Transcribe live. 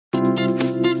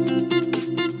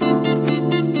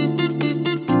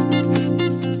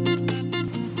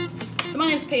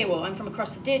Pia Waugh. I'm from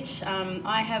across the ditch.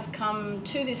 I have come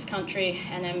to this country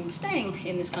and am staying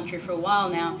in this country for a while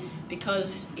now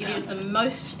because it is the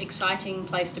most exciting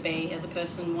place to be as a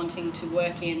person wanting to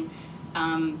work in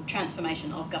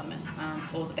transformation of government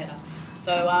for the better.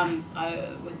 So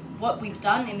what we've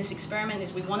done in this experiment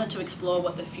is we wanted to explore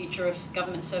what the future of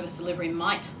government service delivery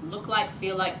might look like,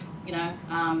 feel like,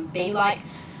 be like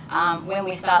when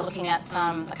we start looking at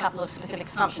a couple of specific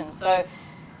assumptions. So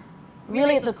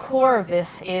really at the core of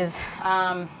this is,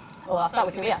 well, I'll start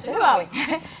with who we are. So who are we?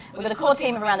 We've got a core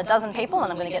team of around a dozen people, and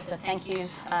I'm going to get to the thank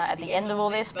yous at the end of all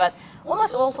this, but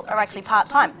almost all are actually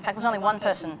part-time. In fact, there's only one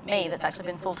person, me, that's actually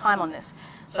been full-time on this.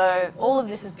 So all of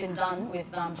this has been done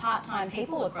with part-time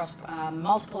people across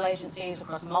multiple agencies,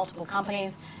 across multiple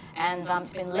companies, and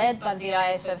it's been led by the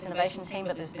DIA Service Innovation team,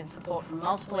 but there's been support from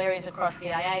multiple areas across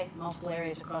DIA, multiple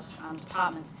areas across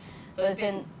departments. So there's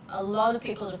been a lot of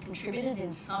people that have contributed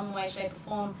in some way, shape or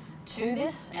form to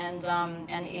this, and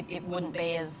it wouldn't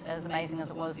be as amazing as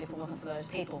it was if it wasn't for those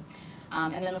people.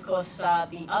 And then of course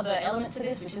the other element to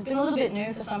this, which has been a little bit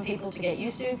new for some people to get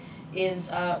used to, is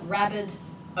rabid,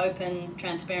 open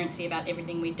transparency about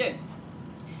everything we do.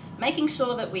 Making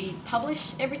sure that we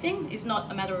publish everything is not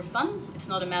a matter of fun, it's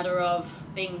not a matter of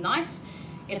being nice,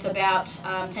 it's about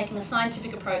taking a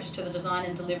scientific approach to the design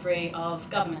and delivery of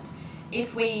government.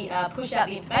 If we push out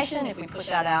the information, if we push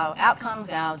out our outcomes,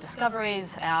 our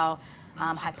discoveries, our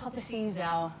hypotheses,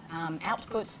 our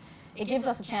outputs, it gives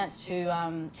us a chance to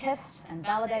test and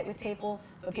validate with people,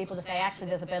 for people to say, actually,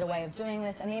 there's a better way of doing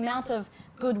this, and the amount of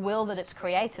goodwill that it's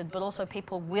created, but also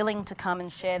people willing to come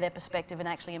and share their perspective and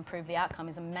actually improve the outcome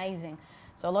is amazing.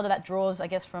 So a lot of that draws, I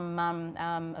guess, from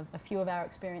a few of our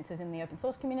experiences in the open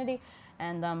source community,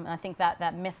 and I think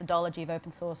that methodology of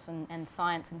open source and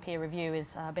science and peer review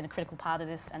has been a critical part of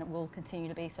this, and it will continue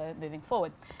to be so moving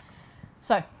forward.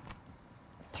 So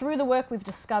through the work we've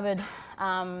discovered,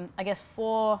 I guess,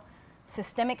 4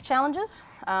 systemic challenges,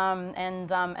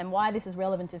 and why this is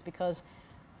relevant is because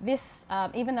this,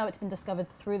 even though it's been discovered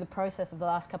through the process of the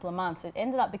last couple of months, it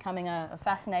ended up becoming a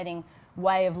fascinating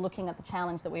way of looking at the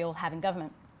challenge that we all have in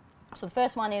government. So the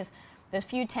first one is there's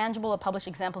few tangible or published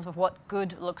examples of what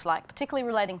good looks like, particularly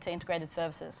relating to integrated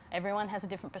services. Everyone has a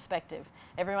different perspective.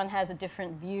 Everyone has a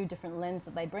different view, different lens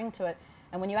that they bring to it.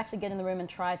 And when you actually get in the room and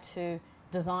try to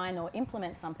design or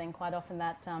implement something, quite often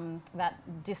that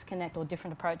disconnect or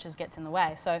different approaches gets in the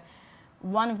way. So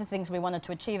one of the things we wanted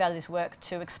to achieve out of this work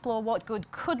to explore what good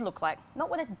could look like, not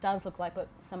what it does look like, but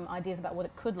some ideas about what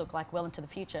it could look like well into the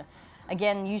future.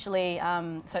 Again, usually,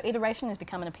 so iteration has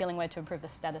become an appealing way to improve the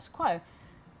status quo,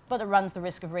 but it runs the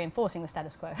risk of reinforcing the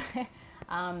status quo.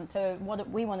 So what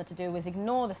we wanted to do was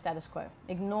ignore the status quo,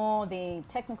 ignore the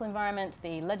technical environment,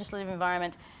 the legislative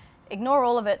environment, ignore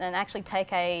all of it and actually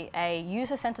take a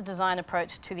user-centered design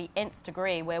approach to the nth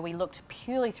degree, where we looked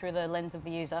purely through the lens of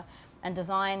the user and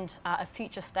designed a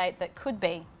future state that could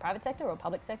be private sector or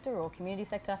public sector or community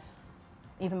sector.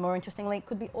 Even more interestingly, it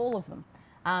could be all of them.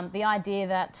 The idea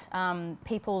that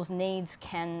people's needs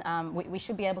can, we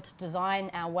should be able to design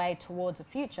our way towards a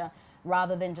future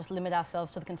rather than just limit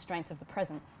ourselves to the constraints of the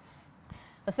present.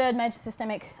 The third major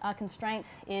systemic constraint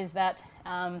is that,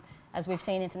 as we've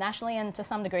seen internationally and to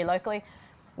some degree locally,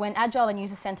 when agile and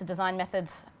user-centered design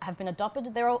methods have been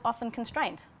adopted, they're all often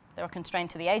constrained. They're constrained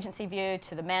to the agency view,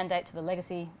 to the mandate, to the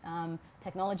legacy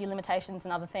technology limitations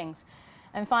and other things.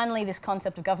 And finally, this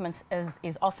concept of government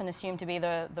is often assumed to be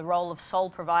the role of sole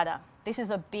provider. This is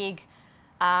a big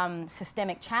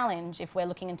systemic challenge if we're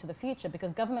looking into the future,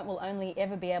 because government will only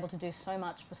ever be able to do so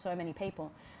much for so many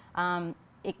people.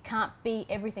 It can't be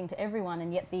everything to everyone,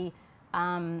 and yet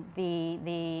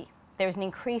there's an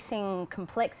increasing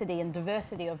complexity and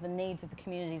diversity of the needs of the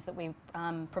communities that we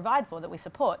provide for, that we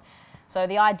support. So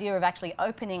the idea of actually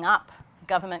opening up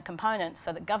government components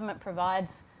so that government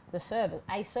provides the service,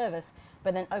 a service,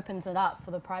 but then opens it up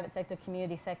for the private sector,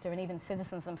 community sector, and even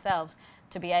citizens themselves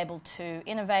to be able to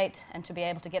innovate and to be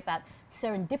able to get that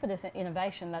serendipitous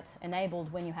innovation that's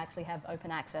enabled when you actually have open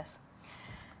access.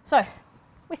 So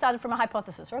we started from a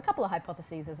hypothesis, or a couple of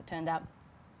hypotheses as it turned out.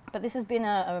 But this has been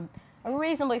a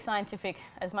reasonably scientific,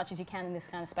 as much as you can in this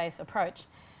kind of space, approach.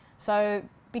 So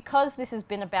because this has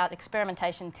been about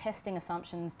experimentation, testing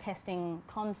assumptions, testing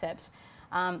concepts,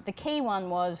 the key one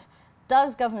was,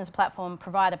 does government as a platform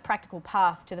provide a practical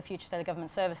path to the future state of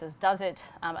government services? Does it,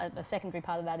 a secondary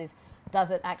part of that is,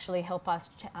 does it actually help us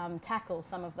tackle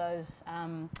some of those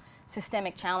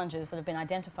systemic challenges that have been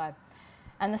identified?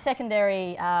 And the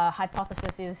secondary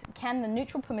hypothesis is, can the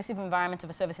neutral permissive environment of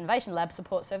a service innovation lab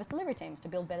support service delivery teams to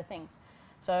build better things?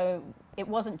 So it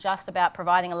wasn't just about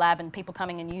providing a lab and people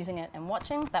coming and using it and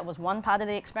watching. That was one part of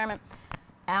the experiment.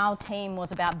 our team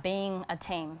was about being a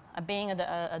team, being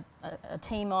a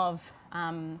team of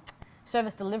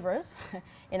service deliverers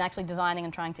in actually designing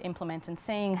and trying to implement and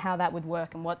seeing how that would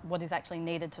work and what is actually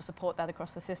needed to support that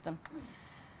across the system.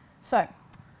 So,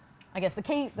 I guess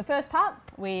the first part,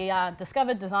 we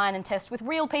discovered, design and test with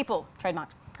real people, trademarked.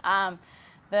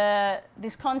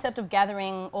 This concept of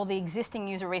gathering all the existing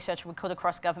user research we could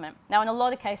across government. Now, in a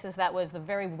lot of cases, that was the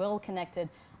very well-connected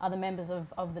other members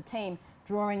of the team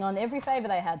drawing on every favour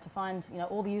they had to find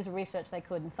all the user research they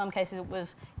could. In some cases, it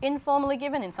was informally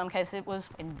given. In some cases, it was,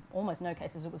 in almost no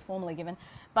cases, it was formally given.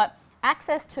 But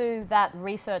access to that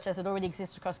research as it already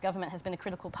exists across government has been a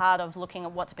critical part of looking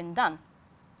at what's been done.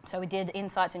 So we did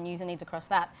insights and user needs across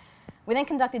that. We then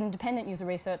conducted independent user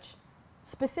research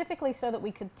specifically so that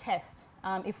we could test.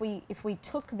 If we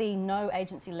took the no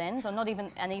agency lens, or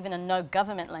even a no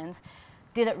government lens,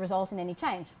 did it result in any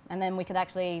change? And then we could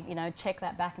actually check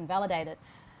that back and validate it.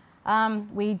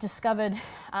 We discovered,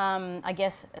 we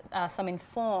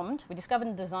discovered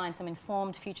and designed some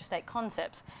informed future state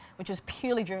concepts, which was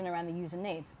purely driven around the user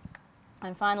needs.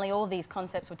 And finally, all of these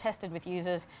concepts were tested with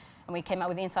users, and we came up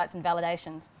with insights and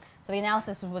validations. So the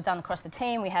analysis was done across the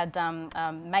team. We had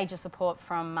major support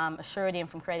from Assurity and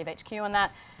from Creative HQ on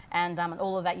that, and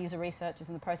all of that user research is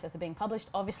in the process of being published.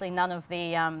 Obviously, none of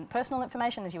the personal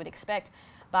information, as you would expect,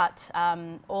 but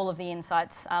all of the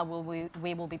insights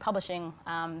we will be publishing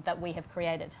that we have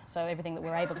created, so everything that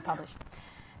we're able to publish.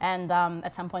 And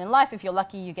at some point in life, if you're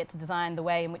lucky, you get to design the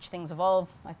way in which things evolve.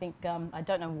 I think, I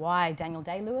don't know why Daniel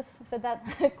Day-Lewis said that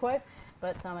quote,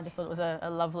 but I just thought it was a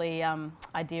lovely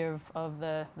idea of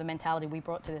the mentality we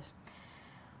brought to this.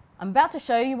 I'm about to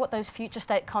show you what those future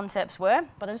state concepts were,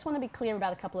 but I just want to be clear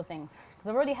about a couple of things. Because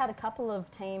I've already had a couple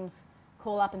of teams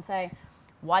call up and say,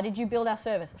 why did you build our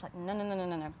service? It's like,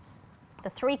 no. The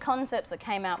three concepts that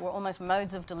came out were almost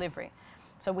modes of delivery.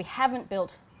 So we haven't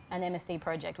built an MSD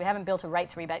project. We haven't built a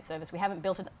rates rebate service. We haven't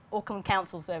built an Auckland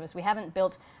Council service. We haven't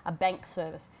built a bank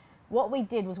service. What we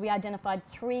did was we identified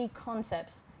three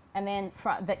concepts and then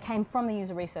that came from the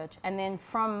user research, and then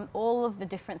from all of the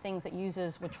different things that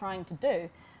users were trying to do,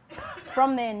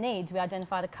 from their needs, we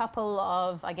identified a couple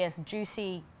of, I guess,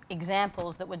 juicy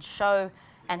examples that would show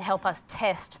and help us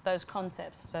test those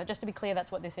concepts. So just to be clear, that's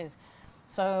what this is.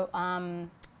 So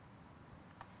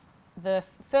the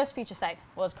first future state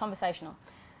was conversational.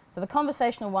 So the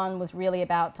conversational one was really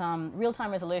about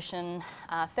real-time resolution,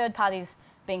 third parties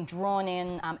being drawn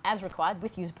in as required,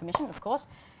 with user permission, of course,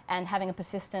 and having a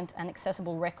persistent and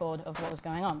accessible record of what was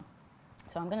going on.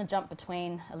 So I'm going to jump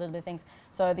between a little bit of things.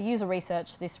 So the user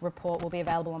research, this report will be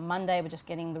available on Monday. We're just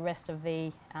getting the rest of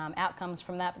the outcomes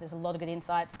from that, but there's a lot of good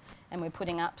insights, and we're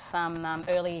putting up some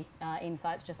early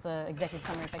insights, just the executive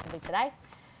summary effectively today.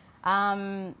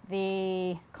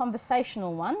 The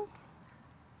conversational one,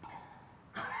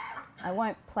 I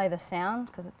won't play the sound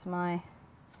because it's my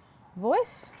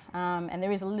voice, and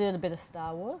there is a little bit of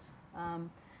Star Wars.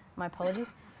 My apologies.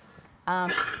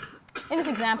 In this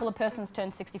example, a person's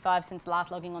turned 65 since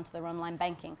last logging onto their online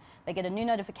banking. They get a new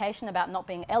notification about not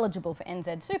being eligible for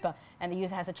NZ Super, and the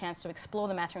user has a chance to explore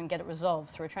the matter and get it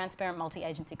resolved through a transparent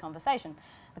multi-agency conversation.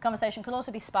 The conversation can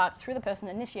also be sparked through the person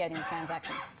initiating the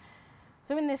transaction.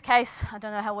 So in this case, I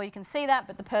don't know how well you can see that,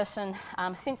 but the person,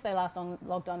 since they last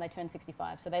logged on, they turned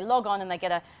 65. So they log on and they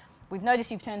get a, we've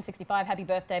noticed you've turned 65, happy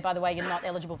birthday, by the way, you're not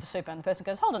eligible for Super. And the person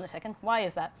goes, hold on a second, why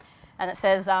is that? And it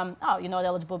says, oh, you're not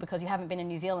eligible because you haven't been in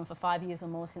New Zealand for 5 years or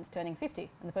more since turning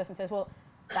 50. And the person says, well,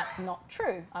 that's not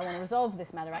true. I want to resolve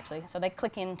this matter, actually. So they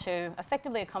click into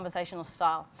effectively a conversational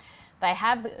style.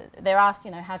 They're asked,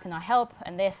 how can I help?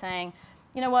 And they're saying,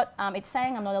 you know what, it's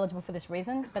saying I'm not eligible for this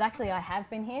reason, but actually I have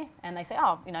been here. And they say,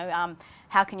 oh,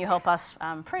 how can you help us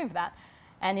prove that?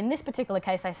 And in this particular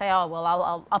case, they say, oh, well,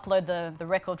 I'll upload the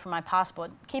record from my passport.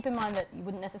 Keep in mind that you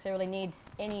wouldn't necessarily need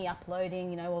any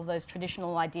uploading, all those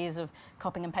traditional ideas of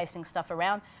copying and pasting stuff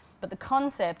around. But the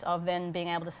concept of then being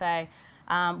able to say,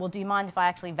 well, do you mind if I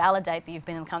actually validate that you've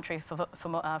been in the country for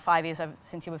 5 years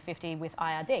since you were 50 with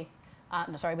IRD?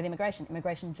 With immigration.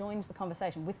 Immigration joins the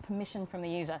conversation with permission from the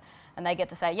user. And they get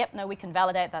to say, yep, no, we can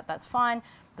validate that, that's fine.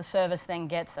 The service then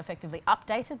gets effectively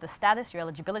updated, the status, your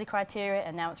eligibility criteria,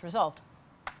 and now it's resolved.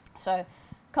 So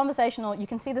conversational, you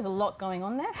can see there's a lot going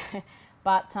on there,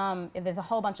 but there's a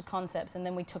whole bunch of concepts, and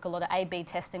then we took a lot of A/B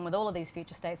testing with all of these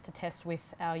future states to test with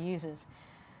our users.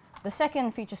 The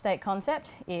second future state concept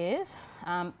is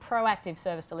proactive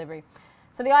service delivery.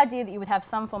 So the idea that you would have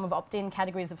some form of opt-in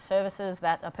categories of services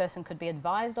that a person could be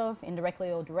advised of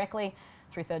indirectly or directly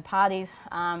through third parties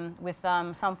with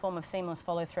some form of seamless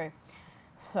follow-through.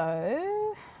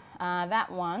 So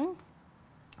that one,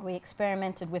 we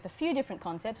experimented with a few different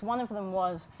concepts. One of them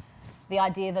was the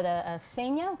idea that a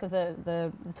senior, because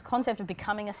the concept of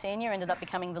becoming a senior ended up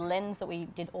becoming the lens that we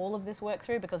did all of this work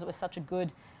through, because it was such a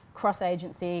good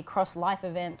cross-agency, cross-life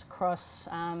event,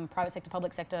 cross-private sector,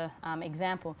 public sector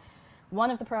example.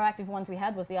 One of the proactive ones we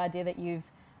had was the idea that you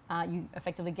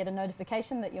effectively get a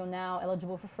notification that you're now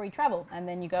eligible for free travel, and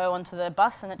then you go onto the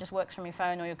bus and it just works from your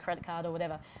phone or your credit card or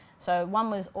whatever. So one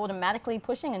was automatically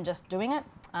pushing and just doing it.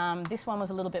 This one was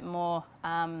a little bit more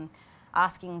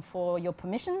asking for your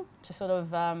permission to sort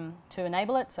of to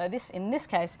enable it. So in this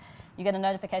case, you get a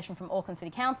notification from Auckland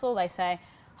City Council. They say,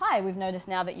 hi, we've noticed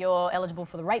now that you're eligible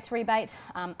for the rates rebate.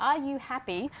 Are you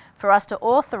happy for us to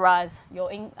authorise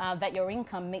that your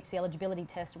income meets the eligibility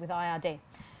test with IRD?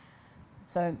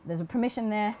 So there's a permission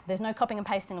there. There's no copying and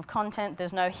pasting of content.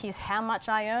 There's no here's how much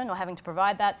I earn or having to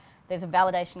provide that. There's a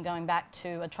validation going back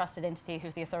to a trusted entity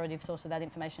who's the authoritative source of that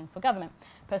information for government.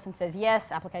 Person says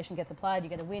yes, application gets applied, you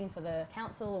get a win for the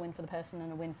council, a win for the person,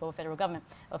 and a win for federal government,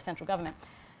 or central government.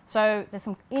 So there's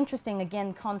some interesting,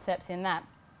 again, concepts in that.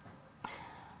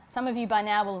 Some of you by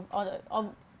now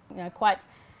will quite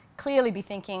clearly be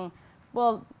thinking,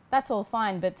 well, that's all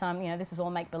fine, but this is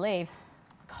all make-believe.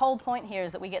 The whole point here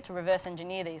is that we get to reverse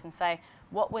engineer these and say,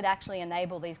 what would actually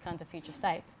enable these kinds of future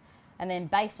states? And then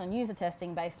based on user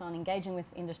testing, based on engaging with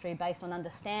industry, based on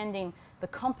understanding the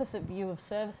composite view of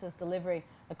services delivery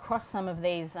across some of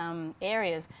these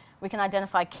areas, we can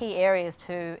identify key areas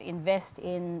to invest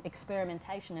in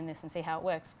experimentation in this and see how it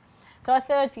works. So our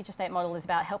third future state model is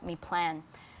about help me plan.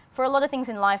 For a lot of things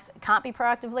in life, it can't be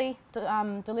proactively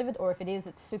delivered, or if it is,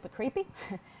 it's super creepy.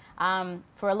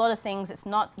 For a lot of things,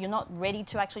 you're not ready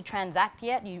to actually transact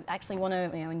yet. You actually want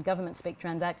to, in government speak,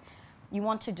 transact. You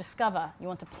want to discover, you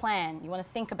want to plan, you want to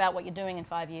think about what you're doing in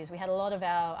 5 years. We had a lot of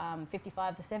our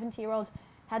 55 to 70-year-olds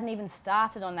hadn't even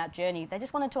started on that journey. They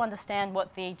just wanted to understand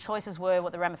what the choices were,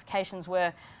 what the ramifications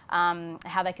were,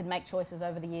 how they could make choices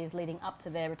over the years leading up to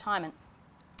their retirement.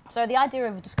 So the idea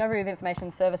of discovery of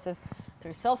information services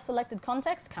through self-selected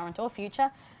context, current or future,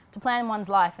 to plan one's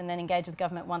life and then engage with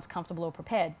government once comfortable or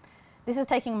prepared. This is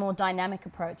taking a more dynamic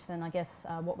approach than, I guess,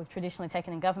 what we've traditionally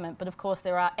taken in government. But of course,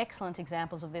 there are excellent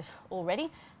examples of this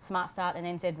already. Smart Start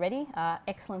and NZ Ready are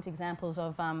excellent examples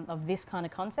of this kind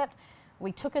of concept.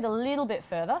 We took it a little bit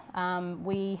further.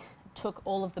 We took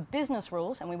all of the business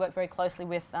rules, and we worked very closely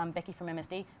with Becky from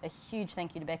MSD. A huge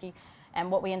thank you to Becky. And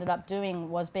what we ended up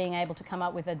doing was being able to come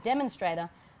up with a demonstrator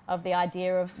of the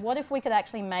idea of what if we could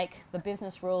actually make the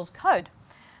business rules code?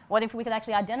 What if we could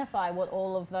actually identify what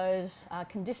all of those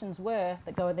conditions were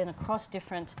that go then across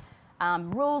different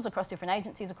rules, across different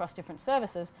agencies, across different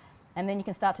services, and then you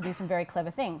can start to do some very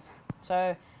clever things.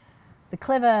 So the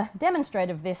clever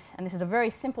demonstrator of this, and this is a very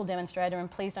simple demonstrator, and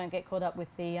please don't get caught up with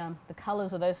the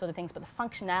colours or those sort of things, but the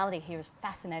functionality here is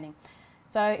fascinating.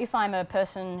 So if I'm a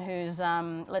person who's,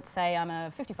 let's say I'm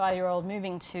a 55-year-old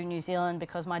moving to New Zealand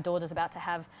because my daughter's about to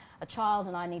have a child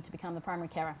and I need to become the primary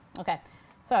carer. Okay.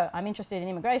 So I'm interested in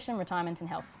immigration, retirement and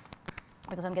health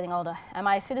because I'm getting older. Am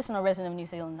I a citizen or resident of New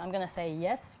Zealand? I'm going to say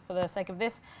yes for the sake of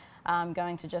this. I'm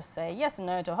going to just say yes and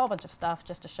no to a whole bunch of stuff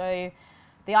just to show you.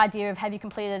 The idea of have you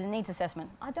completed a needs assessment?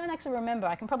 I don't actually remember.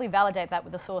 I can probably validate that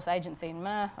with the source agency.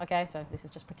 Okay, so this is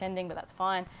just pretending, but that's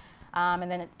fine. And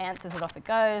then it answers it off it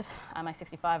goes. Am I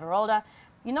 65 or older?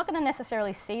 You're not going to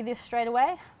necessarily see this straight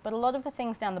away, but a lot of the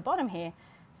things down the bottom here,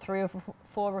 3 of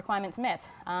 4 requirements met,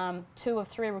 2 of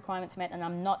 3 requirements met, and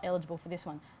I'm not eligible for this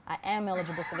one. I am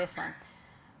eligible for this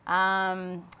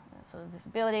one. Sort of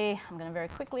disability, I'm going to very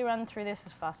quickly run through this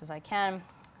as fast as I can.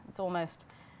 It's almost,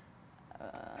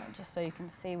 just so you can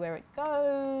see where it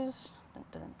goes. Dun,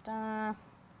 dun, dun, dun.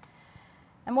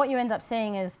 And what you end up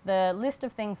seeing is the list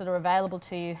of things that are available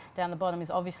to you down the bottom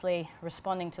is obviously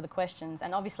responding to the questions.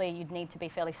 And obviously you'd need to be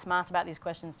fairly smart about these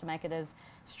questions to make it as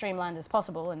streamlined as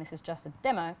possible. And this is just a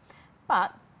demo.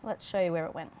 But let's show you where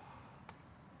it went.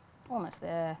 Almost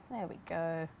there. There we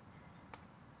go.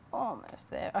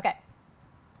 Almost there. Okay.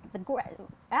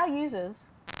 Our users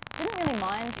didn't really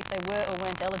mind if they were or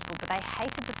weren't eligible, but they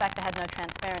hated the fact they had no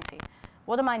transparency.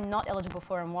 What am I not eligible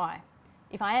for and why?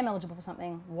 If I am eligible for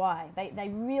something, why? They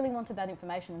really wanted that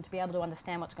information and to be able to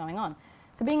understand what's going on.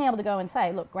 So being able to go and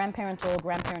say, look, grandparent or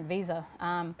grandparent visa,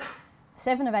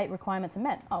 7 of 8 requirements are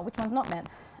met. Oh, which one's not met?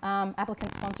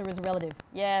 Applicant sponsor is a relative.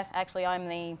 Yeah, actually I'm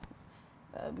the,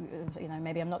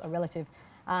 maybe I'm not a relative,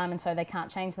 and so they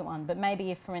can't change the one. But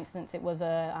maybe if, for instance, it was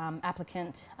a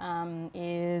applicant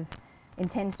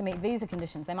intends to meet visa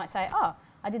conditions, they might say, oh,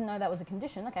 I didn't know that was a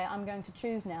condition. Okay, I'm going to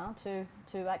choose now to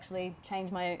actually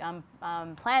change my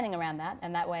planning around that,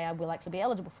 and that way I will actually be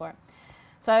eligible for it.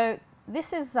 So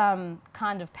this is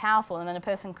kind of powerful, and then a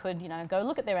person could, go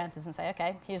look at their answers and say,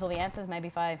 okay, here's all the answers. Maybe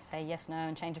if I say yes, no,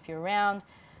 and change a few around,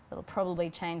 that'll probably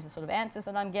change the sort of answers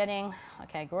that I'm getting.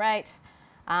 Okay, great.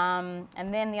 And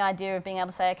then the idea of being able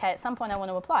to say, okay, at some point I want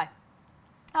to apply.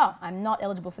 Oh, I'm not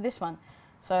eligible for this one,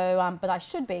 so but I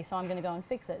should be, so I'm going to go and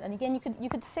fix it. And again, you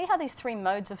could see how these three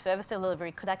modes of service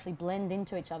delivery could actually blend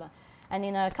into each other. And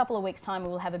in a couple of weeks' time, we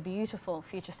will have a beautiful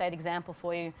future state example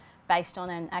for you based on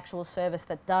an actual service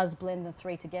that does blend the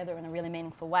three together in a really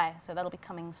meaningful way. So that'll be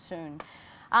coming soon.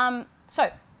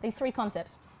 So these three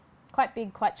concepts, quite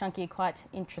big, quite chunky, quite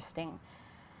interesting.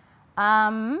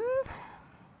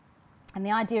 And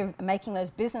the idea of making those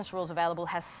business rules available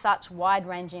has such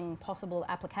wide-ranging possible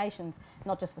applications,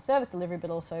 not just for service delivery, but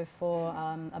also for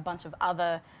a bunch of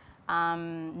other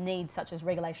needs, such as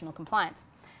regulation or compliance.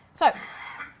 So,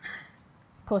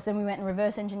 of course, then we went and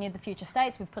reverse engineered the future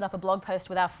states. We've put up a blog post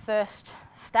with our first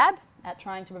stab at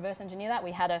trying to reverse engineer that.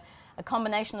 We had a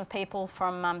combination of people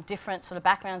from different sort of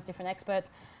backgrounds, different experts,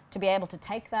 to be able to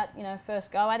take that,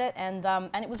 first go at it, and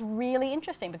it was really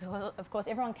interesting because, of course,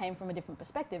 everyone came from a different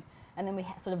perspective, and then we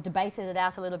sort of debated it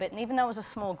out a little bit. And even though it was a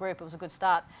small group, it was a good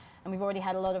start. And we've already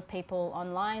had a lot of people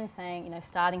online saying,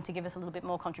 starting to give us a little bit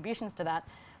more contributions to that.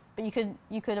 But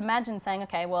you could imagine saying,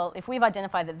 okay, well, if we've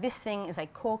identified that this thing is a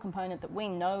core component that we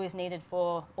know is needed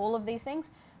for all of these things,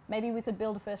 maybe we could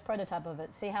build a first prototype of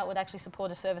it, see how it would actually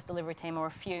support a service delivery team or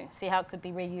a few, see how it could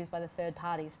be reused by the third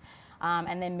parties,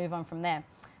 and then move on from there.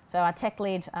 So our tech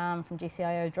lead from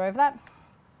GCIO drove that.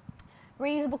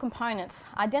 Reusable components.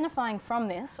 Identifying from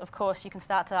this, of course, you can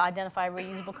start to identify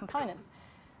reusable components.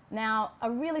 Now, a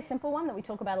really simple one that we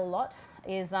talk about a lot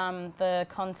is the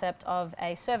concept of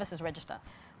a services register.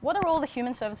 What are all the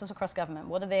human services across government?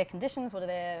 What are their conditions? What are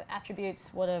their attributes?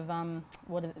 What are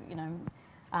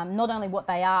not only what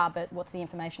they are, but what's the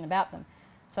information about them?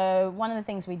 So one of the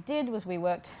things we did was we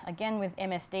worked again with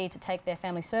MSD to take their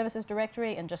family services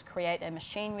directory and just create a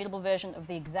machine readable version of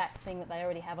the exact thing that they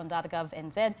already have on DataGov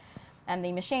NZ. And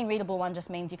the machine readable one just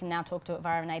means you can now talk to it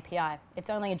via an API. It's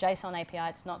only a JSON API,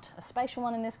 it's not a spatial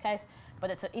one in this case, but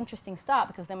it's an interesting start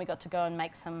because then we got to go and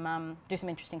make some, do some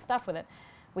interesting stuff with it.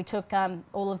 We took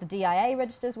all of the DIA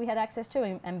registers we had access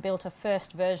to and built a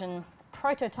first version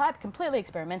prototype, completely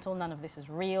experimental. None of this is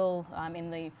real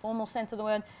in the formal sense of the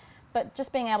word, but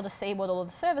just being able to see what all of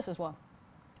the services were.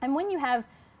 And when you have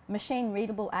machine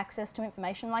readable access to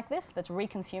information like this that's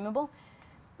reconsumable,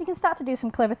 you can start to do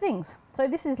some clever things. So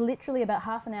this is literally about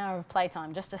half an hour of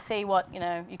playtime just to see what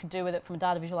you could do with it from a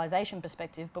data visualization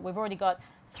perspective. But we've already got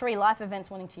 3 life events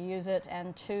wanting to use it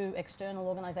and 2 external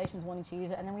organizations wanting to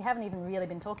use it, and then we haven't even really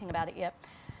been talking about it yet.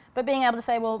 But being able to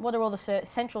say, well, what are all the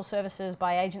central services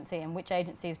by agency and which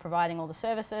agency is providing all the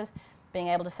services? Being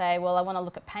able to say, well, I want to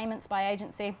look at payments by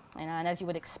agency, and as you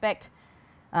would expect,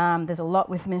 there's a lot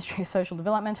with the Ministry of Social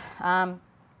Development.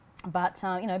 But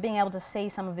being able to see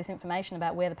some of this information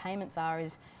about where the payments are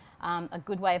is a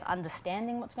good way of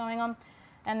understanding what's going on.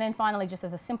 And then finally, just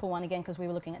as a simple one, again, because we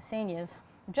were looking at seniors,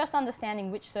 just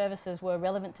understanding which services were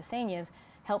relevant to seniors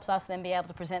helps us then be able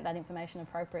to present that information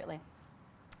appropriately.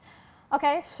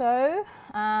 Okay, so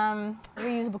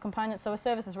reusable components. So a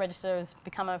services register has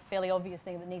become a fairly obvious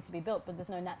thing that needs to be built, but there's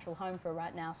no natural home for it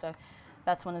right now. So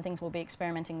that's one of the things we'll be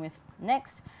experimenting with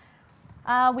next.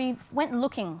 We went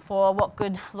looking for what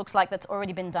good looks like that's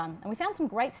already been done. And we found some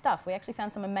great stuff. We actually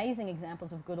found some amazing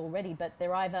examples of good already, but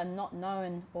they're either not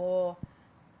known or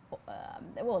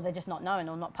well, they're just not known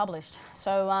or not published.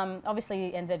 So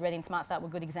obviously NZ Ready and Smart Start were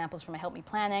good examples from a Help Me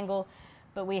Plan angle,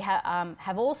 but we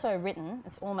have also written,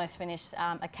 it's almost finished,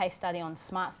 a case study on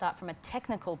Smart Start from a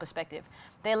technical perspective.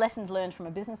 Their lessons learned from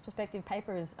a business perspective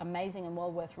paper is amazing and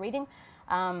well worth reading.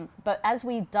 But as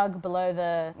we dug below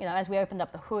the, as we opened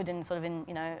up the hood and sort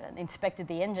of inspected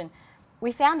the engine,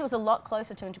 we found it was a lot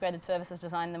closer to integrated services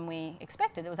design than we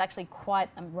expected. It was actually quite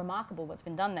remarkable what's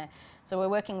been done there. So we're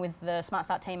working with the Smart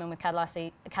Start team and with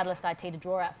Catalyst IT to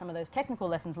draw out some of those technical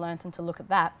lessons learned and to look at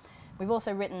that. We've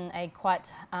also written a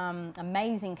quite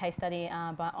amazing case study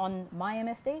on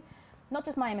MyMSD, not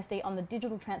just MyMSD, on the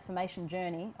digital transformation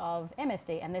journey of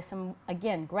MSD. And there's some,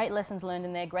 again, great lessons learned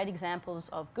in there, great examples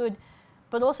of good,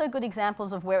 but also good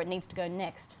examples of where it needs to go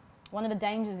next. One of the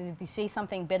dangers is if you see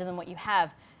something better than what you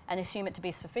have and assume it to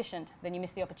be sufficient, then you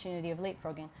miss the opportunity of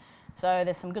leapfrogging. So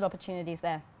there's some good opportunities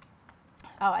there.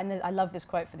 Oh, and I love this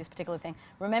quote for this particular thing.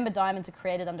 Remember, diamonds are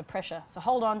created under pressure. So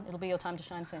hold on, it'll be your time to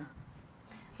shine soon.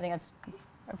 I think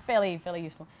that's fairly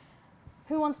useful.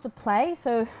 Who wants to play?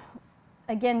 So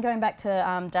again, going back to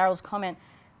Daryl's comment,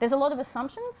 There's a lot of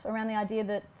assumptions around the idea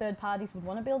that third parties would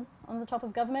want to build on the top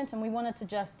of government, and we wanted to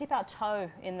just dip our toe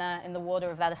in the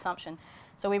water of that assumption.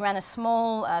 So we ran a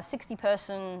small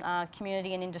 60-person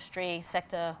community and industry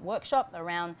sector workshop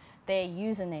around their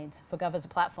user needs for Gov as a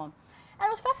platform. And it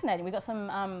was fascinating. We got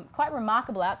some quite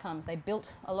remarkable outcomes. They built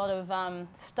a lot of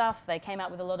stuff. They came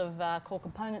out with a lot of core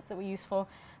components that were useful.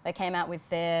 They came out with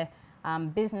their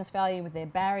business value, with their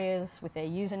barriers, with their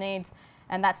user needs.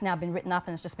 And that's now been written up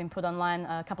and it's just been put online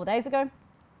a couple of days ago.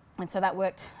 And so that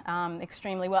worked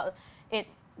extremely well.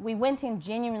 We went in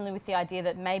genuinely with the idea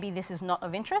that maybe this is not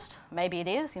of interest. Maybe it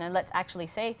is. Let's actually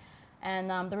see. And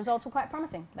the results were quite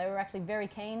promising. They were actually very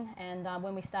keen. And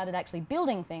when we started actually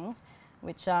building things,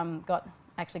 which got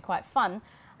actually quite fun,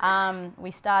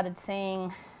 we started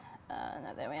seeing,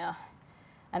 no, there we are.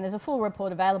 And there's a full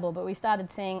report available, but we started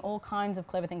seeing all kinds of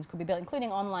clever things could be built,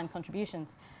 including online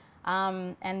contributions.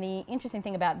 And the interesting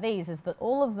thing about these is that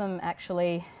all of them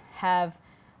actually have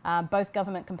both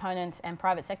government components and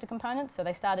private sector components, so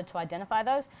they started to identify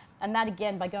those. And that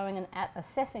again, by going and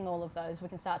assessing all of those, we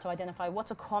can start to identify what's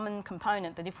a common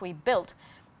component that if we built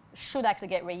should actually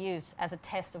get reused as a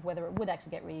test of whether it would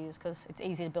actually get reused, because it's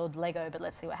easy to build Lego, but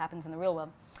let's see what happens in the real world.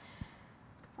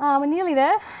 We're nearly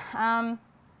there.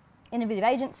 Innovative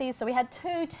agencies. So we had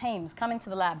 2 teams come into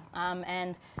the lab,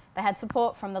 and they had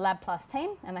support from the LabPlus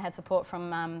team, and they had support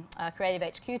from Creative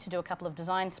HQ to do a couple of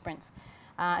design sprints.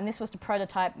 And this was to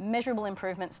prototype measurable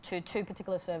improvements to 2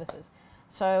 particular services.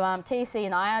 So TEC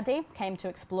and IRD came to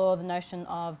explore the notion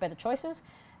of better choices,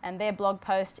 and their blog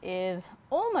post is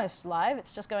almost live.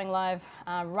 It's just going live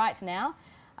right now.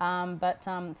 But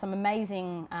some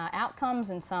amazing outcomes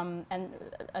and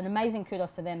an amazing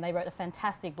kudos to them. They wrote a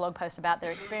fantastic blog post about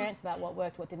their experience, about what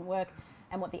worked, what didn't work,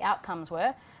 and what the outcomes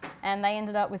were. And they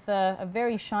ended up with a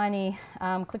very shiny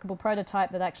clickable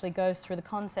prototype that actually goes through the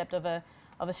concept of a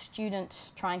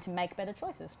student trying to make better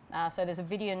choices. So there's a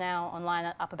video now online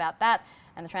up about that,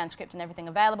 and the transcript and everything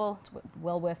available. It's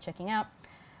well worth checking out.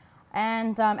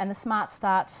 And the Smart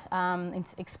Start,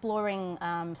 exploring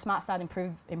Smart Start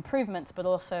improvements, but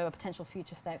also a potential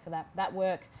future state for that. That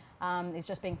work is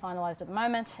just being finalised at the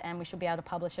moment, and we should be able to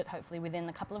publish it hopefully within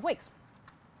a couple of weeks.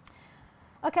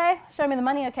 Okay, show me the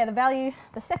money, okay, the value.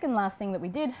 The second last thing that we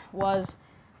did was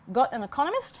got an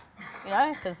economist,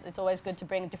 because it's always good to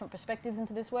bring different perspectives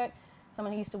into this work.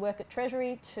 Someone who used to work at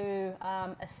Treasury to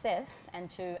assess and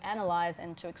to analyse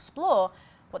and to explore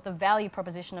what the value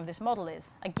proposition of this model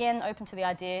is. Again, open to the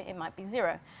idea it might be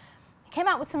 0. He came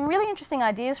out with some really interesting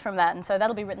ideas from that, and so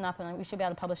that'll be written up and we should be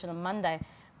able to publish it on Monday.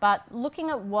 But looking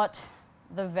at what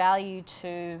the value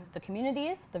to the community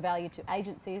is, the value to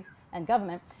agencies and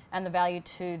government, and the value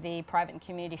to the private and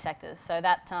community sectors. So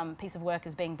that piece of work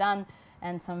is being done,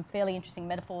 and some fairly interesting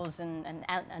metaphors and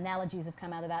analogies have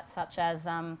come out of that, such as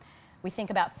we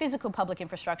think about physical public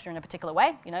infrastructure in a particular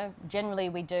way. Generally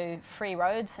we do free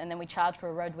roads and then we charge for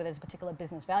a road where there's a particular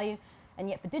business value. And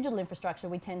yet for digital infrastructure,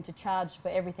 we tend to charge for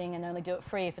everything and only do it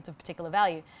free if it's of particular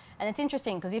value. And it's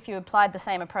interesting because if you applied the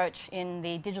same approach in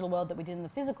the digital world that we did in the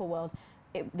physical world,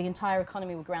 the entire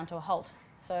economy would ground to a halt.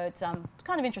 So it's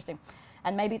kind of interesting.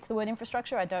 And maybe it's the word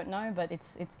infrastructure, I don't know, but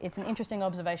it's an interesting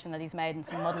observation that he's made and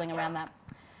some modelling around that.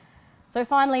 So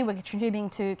finally, we're continuing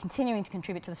to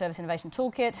contribute to the Service Innovation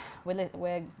Toolkit.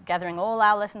 We're gathering all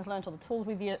our lessons learned, all the tools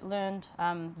we've learned,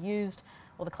 used,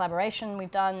 all the collaboration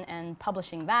we've done, and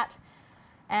publishing that.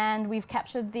 And we've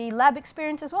captured the lab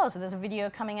experience as well. So there's a video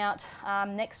coming out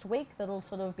next week that'll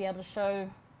sort of be able to show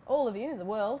all of you, the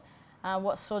world,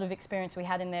 what sort of experience we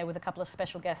had in there with a couple of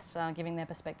special guests giving their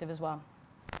perspective as well.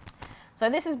 So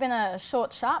this has been a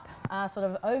short, sharp sort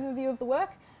of overview of the work,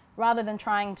 rather than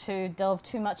trying to delve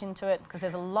too much into it, because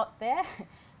there's a lot there.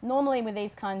 Normally with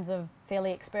these kinds of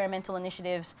fairly experimental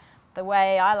initiatives, the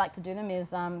way I like to do them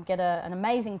is get an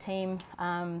amazing team,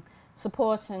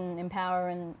 support and empower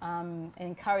and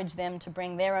encourage them to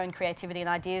bring their own creativity and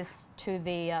ideas to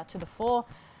the fore,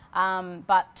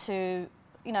 but to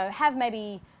have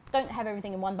don't have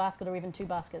everything in one basket or even 2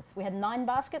 baskets. We had 9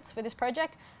 baskets for this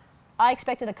project. I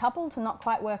expected a couple to not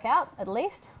quite work out, at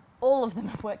least. All of them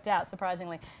have worked out,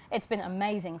 surprisingly. It's been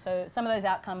amazing. So some of those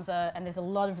outcomes are, and there's a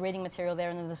lot of reading material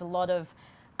there, and then there's a lot of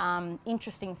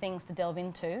interesting things to delve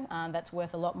into that's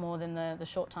worth a lot more than the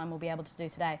short time we'll be able to do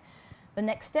today. The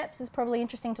next steps is probably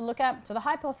interesting to look at. So the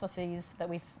hypotheses that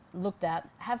we've looked at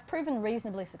have proven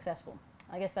reasonably successful.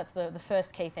 I guess that's the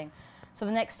first key thing. So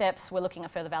the next steps, we're looking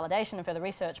at further validation and further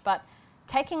research, but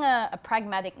taking a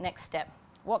pragmatic next step.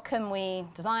 What can we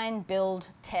design, build,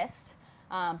 test,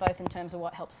 both in terms of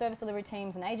what helps service delivery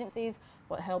teams and agencies,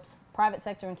 what helps private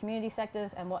sector and community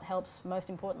sectors, and what helps, most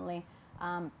importantly,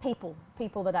 people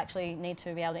that actually need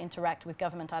to be able to interact with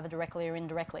government either directly or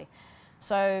indirectly.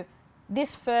 So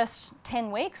this first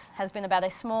 10 weeks has been about a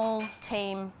small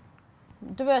team,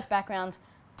 diverse backgrounds,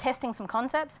 testing some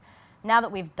concepts. Now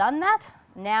that we've done that,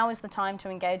 now is the time to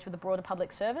engage with the broader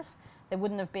public service. There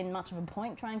wouldn't have been much of a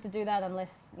point trying to do that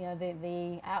unless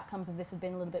the outcomes of this had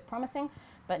been a little bit promising.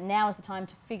 But now is the time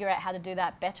to figure out how to do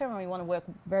that better, and we want to work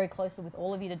very closely with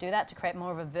all of you to do that, to create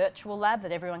more of a virtual lab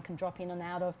that everyone can drop in and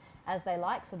out of as they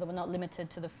like, so that we're not limited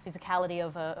to the physicality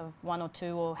of one or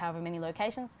two or however many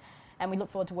locations. And we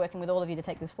look forward to working with all of you to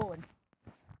take this forward.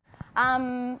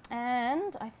 And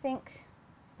I think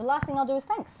the last thing I'll do is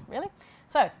thanks, really.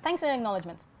 So, thanks and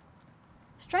acknowledgements.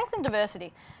 Strength and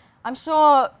diversity. I'm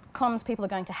sure comms people are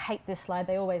going to hate this slide.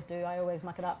 They always do. I always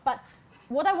muck it up. But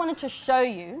what I wanted to show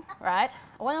you, right,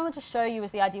 what I wanted to show you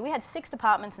is the idea. We had 6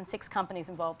 departments and 6 companies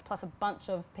involved, plus a bunch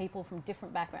of people from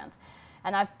different backgrounds.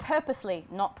 And I've purposely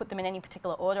not put them in any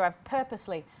particular order. I've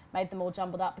purposely made them all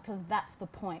jumbled up because that's the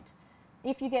point.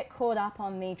 If you get caught up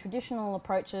on the traditional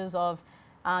approaches of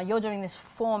you're doing this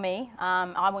for me,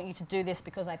 I want you to do this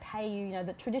because I pay you,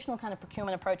 the traditional kind of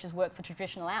procurement approaches work for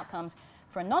traditional outcomes.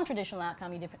 For a non-traditional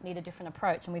outcome, you need a different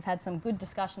approach. And we've had some good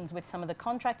discussions with some of the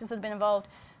contractors that have been involved,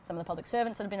 some of the public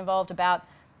servants that have been involved about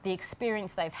the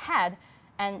experience they've had,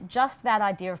 and just that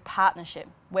idea of partnership.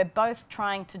 We're both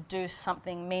trying to do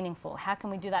something meaningful. How can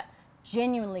we do that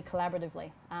genuinely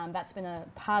collaboratively? That's been a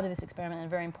part of this experiment and a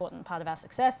very important part of our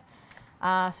success.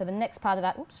 So the next part of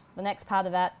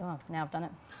that, oh, now I've done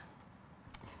it.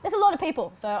 There's a lot of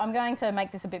people, so I'm going to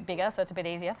make this a bit bigger so it's a bit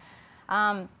easier.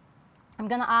 I'm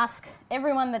going to ask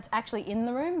everyone that's actually in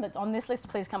the room that's on this list to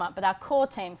please come up, but our core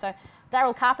team. So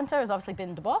Daryl Carpenter has obviously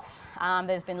been the boss.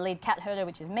 There's been lead cat herder,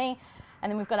 which is me.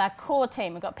 And then we've got our core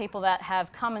team. We've got people that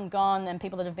have come and gone and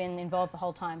people that have been involved the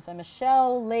whole time. So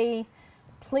Michelle, Lee,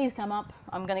 please come up.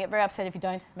 I'm going to get very upset if you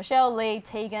don't. Michelle, Lee,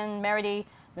 Tegan, Meredy,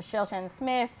 Michelle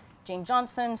Shannon-Smith, Jean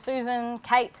Johnson, Susan,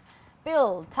 Kate,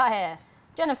 Bill, Taher,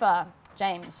 Jennifer,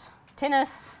 James,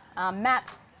 Tinnis, Matt,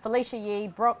 Felicia Yee,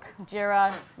 Brooke,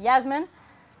 Jira, Yasmin.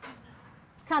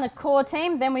 Kind of core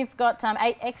team. Then we've got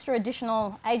 8 extra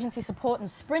additional agency support and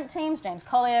sprint teams. James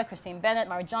Collier, Christine Bennett,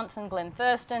 Murray Johnson, Glenn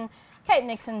Thurston, Kate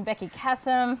Nixon, Becky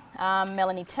Kassam,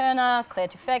 Melanie Turner, Claire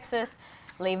Tufexis,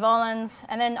 Lee Volans,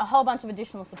 and then a whole bunch of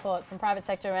additional support from private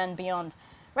sector and beyond.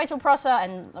 Rachel Prosser,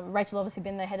 and Rachel obviously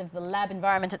been the head of the lab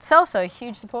environment itself, so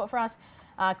huge support for us.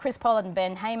 Chris Pollard and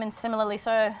Ben Heyman, similarly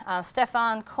so.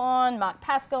 Stefan Korn, Mark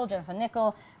Pascal, Jennifer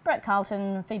Nickel, Brett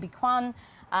Carlton, Phoebe Kwan,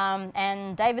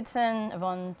 and Davidson,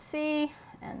 Yvonne C.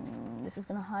 And this is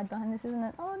going to hide behind this, isn't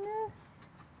it? Oh, no.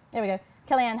 There we go.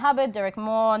 Kellyanne Hubbard, Derek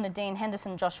Moore, Nadine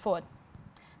Henderson, Josh Ford.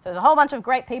 So there's a whole bunch of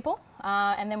great people.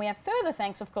 And then we have further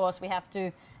thanks, of course, we have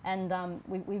to, and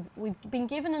we've been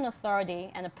given an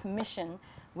authority and a permission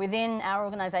within our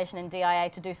organisation in DIA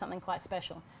to do something quite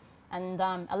special. And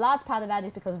a large part of that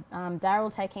is because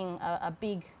Daryl taking a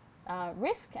big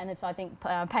risk, and it's, I think,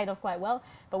 paid off quite well.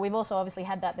 But we've also obviously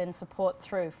had that then support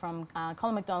through from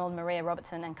Colin McDonald, Maria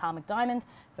Robertson and Carl McDiamond,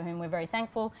 for whom we're very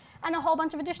thankful, and a whole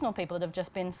bunch of additional people that have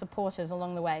just been supporters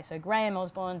along the way. So Graham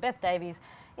Osborne, Beth Davies,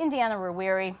 Indiana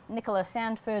Rawiri, Nicola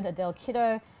Sandford, Adele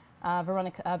Kiddo,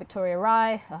 Victoria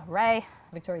Ray,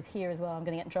 Victoria's here as well, I'm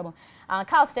going to get in trouble,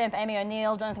 Carl Stamp, Amy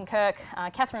O'Neill, Jonathan Kirk,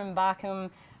 Catherine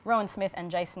Barkham, Rowan Smith and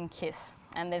Jason Kiss.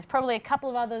 And there's probably a couple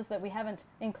of others that we haven't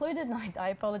included, and I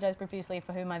apologise profusely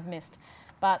for whom I've missed.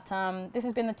 But this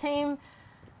has been the team.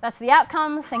 That's the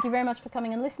outcomes. Thank you very much for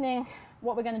coming and listening.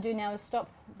 What we're going to do now is stop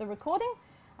the recording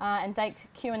and take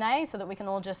Q&A so that we can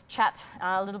all just chat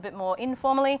a little bit more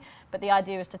informally. But the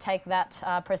idea is to take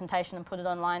that presentation and put it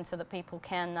online so that people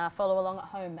can follow along at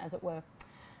home, as it were.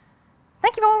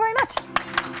 Thank you all very much.